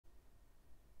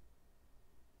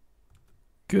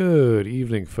Good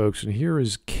evening, folks, and here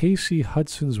is Casey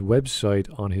Hudson's website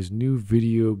on his new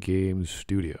video game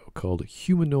studio called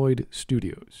Humanoid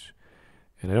Studios.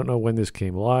 And I don't know when this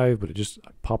came live, but it just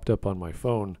popped up on my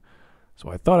phone. So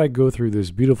I thought I'd go through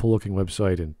this beautiful looking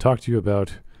website and talk to you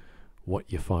about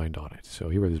what you find on it. So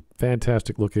here are these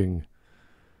fantastic looking,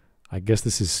 I guess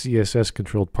this is CSS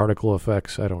controlled particle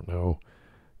effects, I don't know.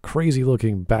 Crazy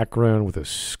looking background with a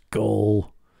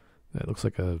skull that looks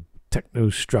like a techno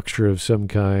structure of some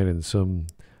kind and some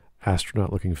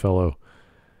astronaut looking fellow.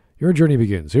 Your journey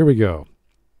begins. Here we go.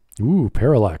 Ooh,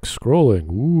 parallax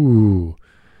scrolling. Ooh.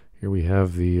 Here we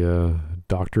have the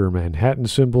Dr. Manhattan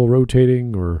symbol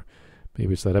rotating, or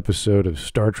maybe it's that episode of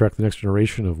Star Trek The Next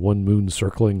Generation of one moon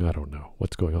circling. I don't know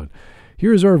what's going on.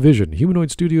 Here's our vision.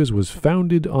 Humanoid Studios was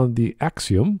founded on the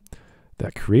axiom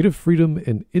that creative freedom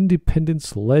and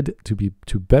independence led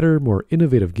to better, more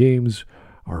innovative games.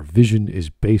 Our vision is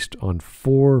based on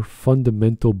 4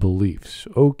 fundamental beliefs.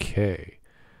 Okay.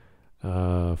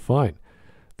 Fine.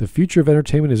 The future of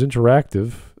entertainment is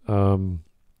interactive. I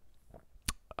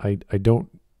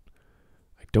don't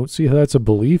see how that's a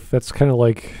belief. That's kind of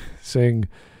like saying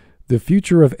the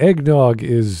future of eggnog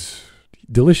is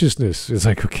deliciousness. It's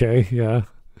like, okay, yeah.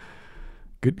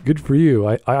 Good for you.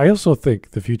 I also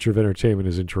think the future of entertainment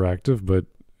is interactive, but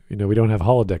we don't have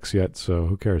holodecks yet, so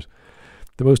who cares?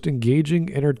 The most engaging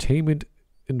entertainment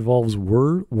involves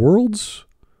worlds,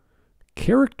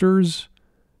 characters,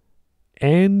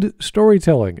 and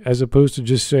storytelling, as opposed to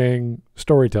just saying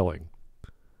storytelling.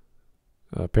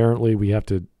 Apparently, we have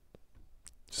to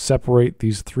separate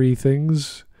these 3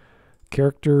 things: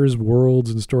 characters,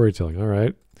 worlds, and storytelling. All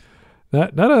right.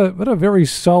 Not a very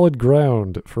solid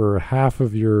ground for half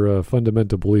of your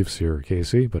fundamental beliefs here,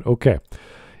 Casey, but okay.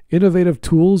 Innovative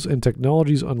tools and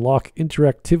technologies unlock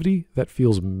interactivity that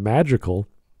feels magical.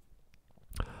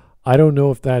 I don't know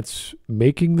if that's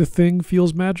making the thing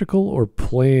feels magical or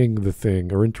playing the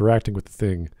thing or interacting with the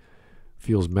thing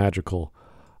feels magical.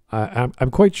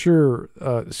 I'm quite sure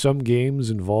some games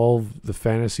involve the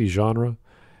fantasy genre.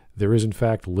 There is, in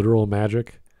fact, literal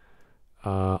magic.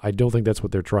 I don't think that's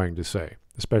what they're trying to say,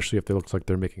 especially if it looks like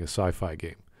they're making a sci-fi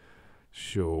game.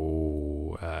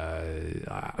 So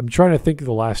I'm trying to think of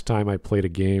the last time I played a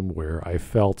game where I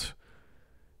felt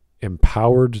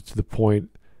empowered to the point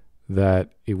that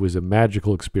it was a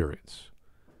magical experience.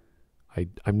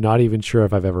 I'm not even sure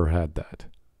if I've ever had that.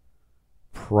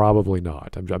 Probably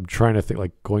not. I'm trying to think,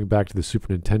 like going back to the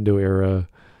Super Nintendo era,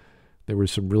 there were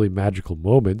some really magical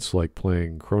moments like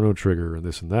playing Chrono Trigger and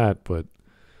this and that, but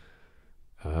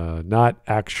not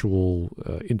actual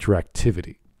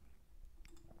interactivity.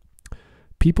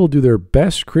 People do their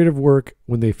best creative work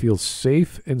when they feel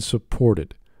safe and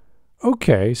supported.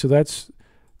 Okay, so that's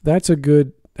a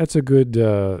good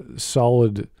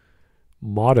solid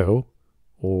motto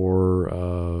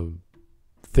or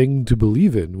thing to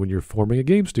believe in when you're forming a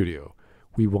game studio.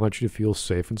 We want you to feel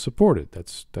safe and supported.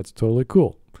 That's totally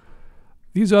cool.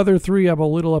 These other 3, I'm a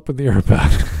little up in the air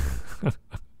about.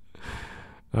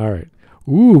 All right.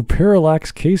 Ooh,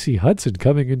 Parallax Casey Hudson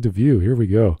coming into view. Here we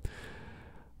go.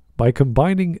 By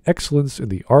combining excellence in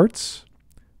the arts,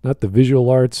 not the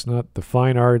visual arts, not the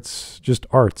fine arts, just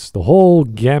arts, the whole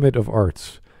gamut of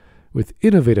arts, with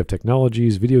innovative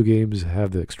technologies, video games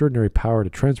have the extraordinary power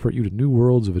to transport you to new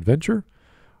worlds of adventure.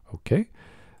 Okay.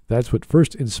 That's what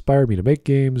first inspired me to make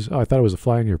games. Oh, I thought it was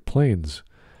flying your planes.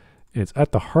 And it's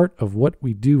at the heart of what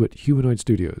we do at Humanoid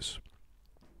Studios.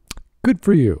 Good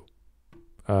for you.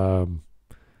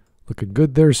 Looking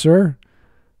good there, sir.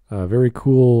 Very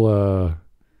cool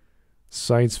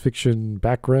science fiction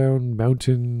background,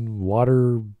 mountain,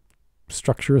 water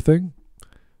structure thing.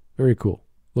 Very cool.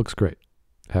 Looks great.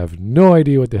 Have no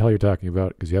idea what the hell you're talking about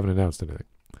because you haven't announced anything.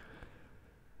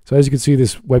 So as you can see,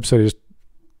 this website is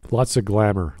lots of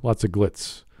glamour, lots of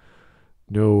glitz.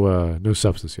 No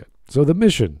substance yet. So the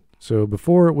mission. So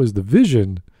before it was the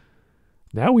vision,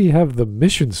 now we have the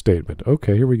mission statement.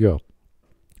 Okay, here we go.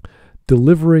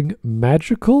 Delivering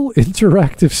magical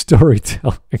interactive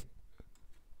storytelling.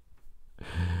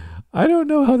 I don't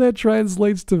know how that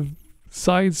translates to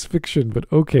science fiction, but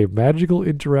okay, magical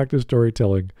interactive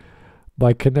storytelling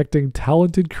by connecting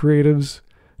talented creatives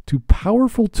to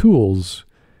powerful tools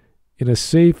in a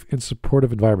safe and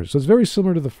supportive environment. So it's very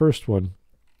similar to the first one.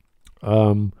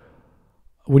 When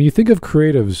you think of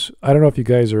creatives, I don't know if you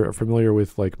guys are familiar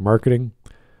with like marketing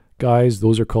guys.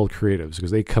 Those are called creatives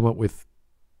because they come up with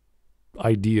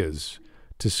ideas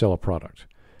to sell a product.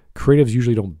 Creatives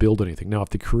usually don't build anything. Now, if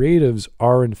the creatives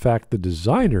are in fact the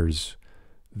designers,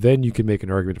 then you can make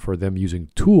an argument for them using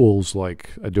tools like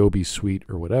Adobe Suite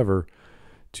or whatever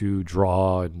to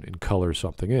draw and color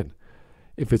something in.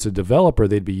 If it's a developer,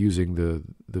 they'd be using the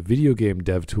video game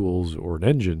dev tools or an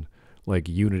engine like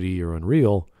Unity or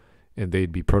Unreal, and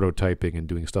they'd be prototyping and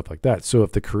doing stuff like that. So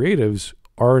if the creatives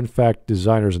are in fact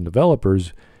designers and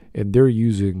developers, and they're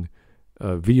using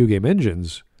video game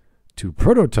engines to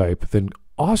prototype, then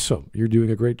awesome, you're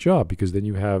doing a great job, because then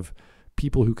you have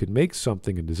people who can make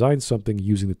something and design something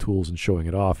using the tools and showing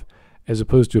it off, as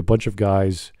opposed to a bunch of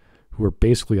guys who are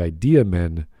basically idea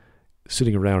men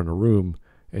sitting around in a room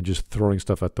and just throwing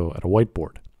stuff at a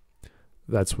whiteboard.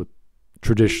 That's what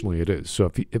traditionally it is.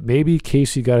 So if maybe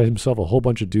Casey got himself a whole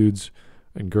bunch of dudes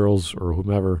and girls or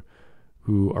whomever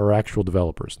who are actual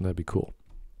developers, and that'd be cool.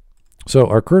 So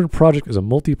our current project is a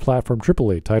multi-platform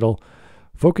AAA title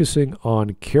focusing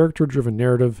on character-driven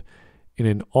narrative in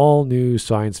an all-new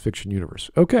science fiction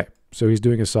universe. Okay, so he's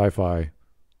doing a sci-fi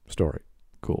story.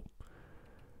 Cool.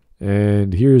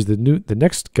 And here's the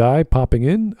next guy popping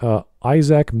in,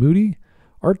 Isaac Moody,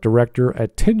 art director.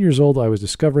 At 10 years old, I was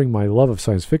discovering my love of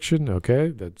science fiction. Okay,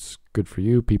 that's good for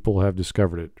you. People have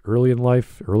discovered it early in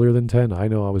life, earlier than 10. I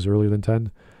know I was earlier than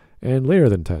 10 and later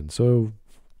than 10. So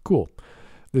cool.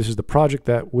 This is the project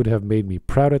that would have made me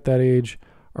proud at that age.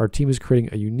 Our team is creating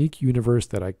a unique universe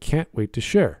that I can't wait to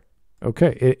share.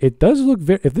 Okay, it does look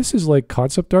very, if this is like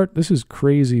concept art, this is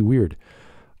crazy weird.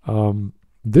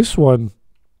 This one,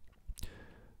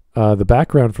 the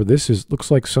background for this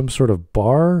looks like some sort of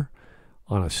bar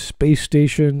on a space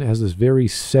station. It has this very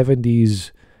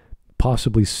 70s,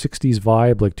 possibly 60s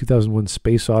vibe, like 2001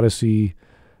 Space Odyssey,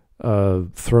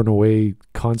 thrown away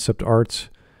concept art.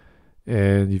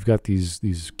 And you've got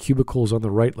these cubicles on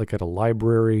the right, like at a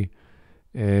library,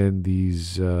 and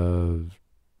these, I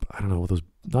don't know, those,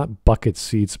 not bucket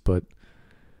seats, but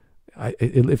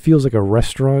it feels like a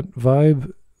restaurant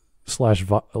vibe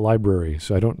 / library.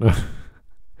 So I don't know.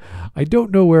 I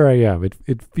don't know where I am.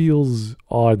 It feels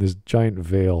odd, this giant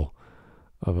veil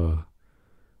of a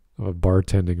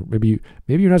bartending. Maybe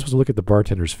you're not supposed to look at the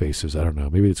bartender's faces. I don't know.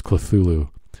 Maybe it's Cthulhu.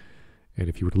 And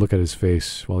if you were to look at his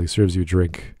face while he serves you a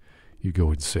drink, you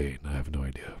go insane. I have no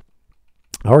idea.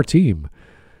 Our team.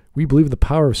 We believe in the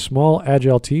power of small,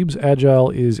 agile teams. Agile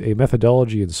is a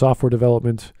methodology in software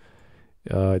development.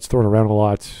 It's thrown around a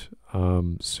lot.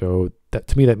 So that,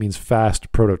 to me, that means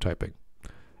fast prototyping.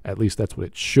 At least that's what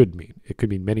it should mean. It could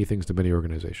mean many things to many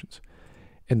organizations.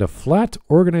 And a flat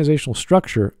organizational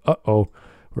structure,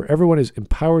 where everyone is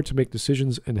empowered to make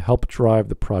decisions and help drive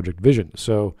the project vision.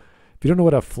 So if you don't know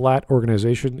what a flat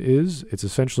organization is, it's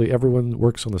essentially everyone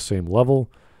works on the same level.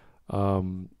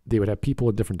 They would have people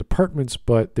in different departments,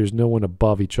 but there's no one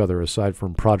above each other aside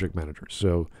from project managers.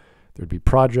 So there'd be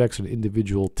projects and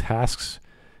individual tasks,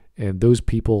 and those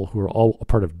people who are all a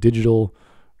part of digital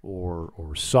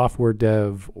or software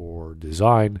dev or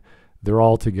design, they're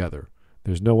all together.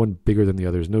 There's no one bigger than the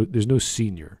others. There's no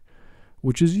senior,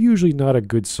 which is usually not a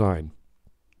good sign.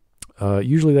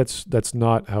 Usually that's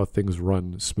not how things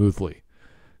run smoothly.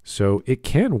 So it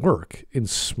can work in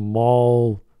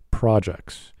small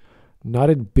projects,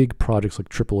 not in big projects like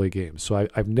AAA games. So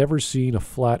I've never seen a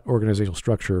flat organizational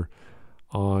structure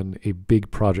on a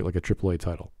big project like a AAA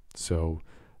title. So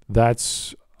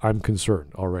I'm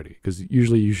concerned already, because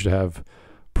usually you should have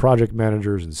project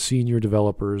managers and senior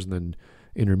developers and then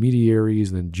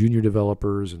intermediaries and then junior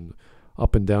developers, and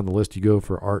up and down the list you go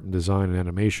for art and design and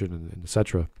animation and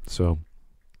etc. So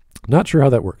not sure how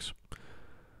that works.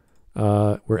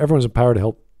 Where everyone's empowered to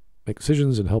help make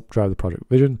decisions and help drive the project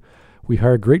vision. We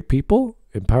hire great people,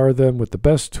 empower them with the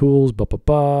best tools,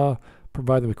 provide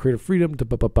them with creative freedom,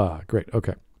 Great,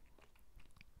 okay.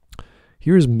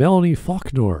 Here's Melanie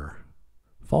Faulkner,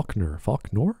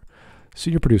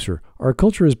 senior producer. Our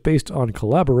culture is based on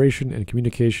collaboration and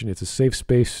communication. It's a safe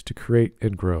space to create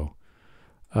and grow.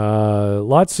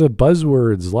 Lots of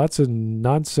buzzwords, lots of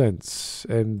nonsense,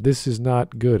 and this is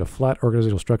not good. A flat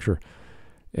organizational structure.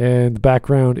 And the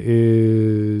background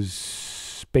is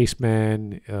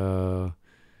spaceman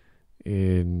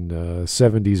in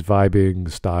 70s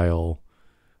vibing style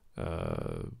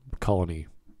colony,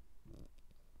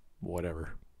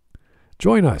 whatever.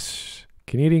 Join us.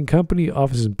 Canadian company,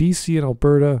 offices in BC and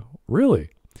Alberta.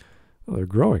 Really? Oh, they're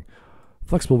growing.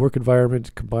 Flexible work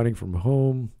environment, combining from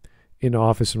home, in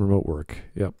office, and remote work.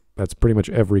 Yep, that's pretty much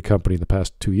every company in the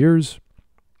past 2 years.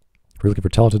 We're looking for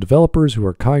talented developers who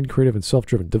are kind, creative, and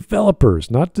self-driven.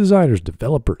 Developers, not designers,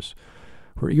 developers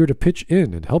who are eager to pitch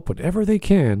in and help whenever they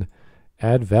can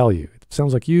add value. It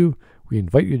sounds like you. We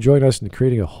invite you to join us in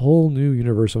creating a whole new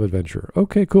universe of adventure.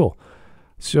 Okay, cool.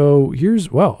 So here's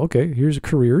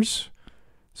careers.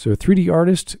 So a 3D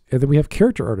artist, and then we have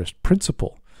character artist,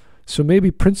 principal. So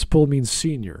maybe principal means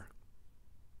senior.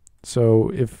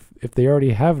 So if they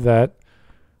already have that,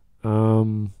 How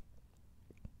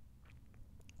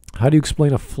do you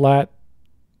explain a flat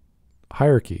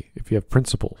hierarchy if you have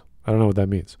principles? I don't know what that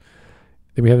means.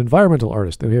 Then we have environmental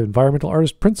artist. Then we have environmental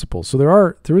artist principles. So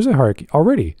there is a hierarchy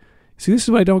already. See, this is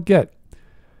what I don't get.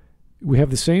 We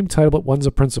have the same title, but one's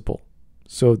a principal.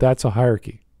 So that's a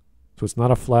hierarchy. So it's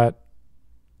not a flat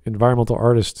environmental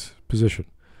artist position.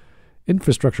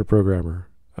 Infrastructure programmer.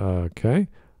 Okay.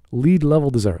 Lead level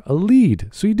designer. A lead.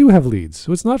 So you do have leads.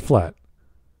 So it's not flat.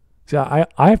 See, I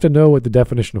have to know what the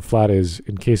definition of flat is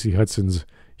in Casey Hudson's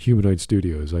Humanoid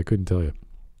Studios. I couldn't tell you.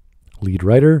 Lead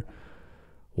writer.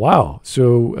 Wow.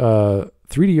 So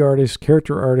 3D artist,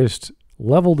 character artist,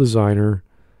 level designer,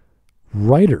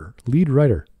 writer, lead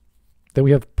writer. Then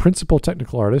we have principal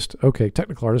technical artist. Okay,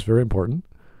 technical artist, very important.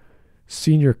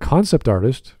 Senior concept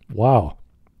artist. Wow.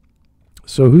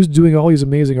 So who's doing all these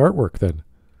amazing artwork then?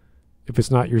 If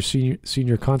it's not your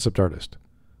senior concept artist.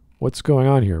 What's going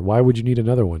on here? Why would you need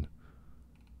another one?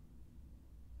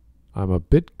 I'm a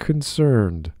bit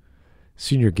concerned.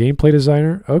 Senior gameplay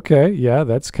designer. Okay, yeah,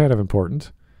 that's kind of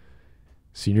important.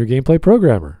 Senior gameplay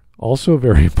programmer. Also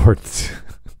very important.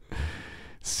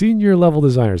 Senior level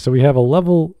designer. So we have a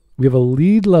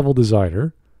lead level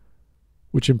designer,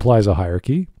 which implies a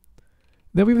hierarchy.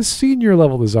 Then we have a senior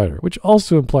level designer, which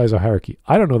also implies a hierarchy.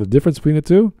 I don't know the difference between the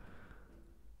two.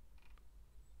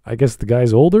 I guess the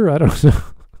guy's older. I don't know.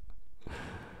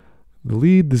 The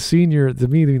lead, the senior, to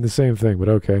me, mean the same thing, but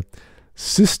okay.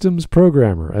 Systems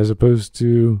programmer as opposed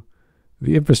to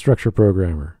the infrastructure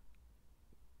programmer.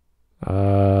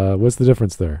 What's the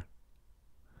difference there?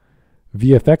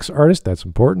 VFX artist, that's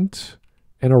important.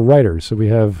 And a writer. So we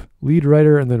have lead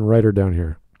writer and then writer down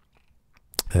here.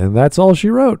 And that's all she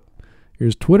wrote.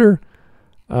 Here's Twitter.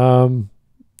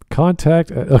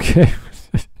 Contact. Okay.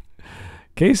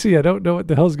 Casey, I don't know what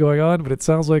the hell's going on, but it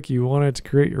sounds like you wanted to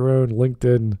create your own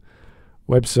LinkedIn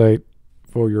website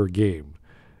for your game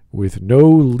with no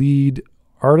lead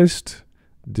artist,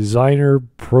 designer,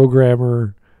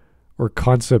 programmer, or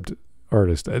concept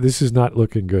artist. This is not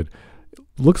looking good.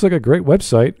 Looks like a great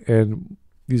website, and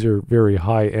these are very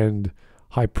high-end,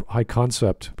 high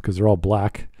concept because they're all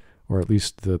black, or at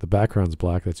least the background's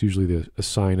black. That's usually a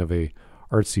sign of a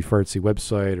artsy-fartsy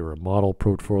website or a model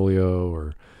portfolio,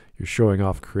 or you're showing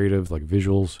off creative like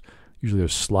visuals. Usually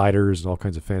there's sliders and all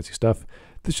kinds of fancy stuff.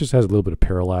 This just has a little bit of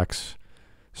parallax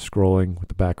scrolling with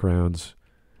the backgrounds.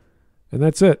 And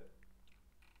that's it.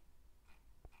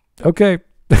 Okay.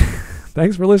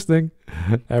 Thanks for listening.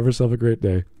 Have yourself a great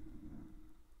day.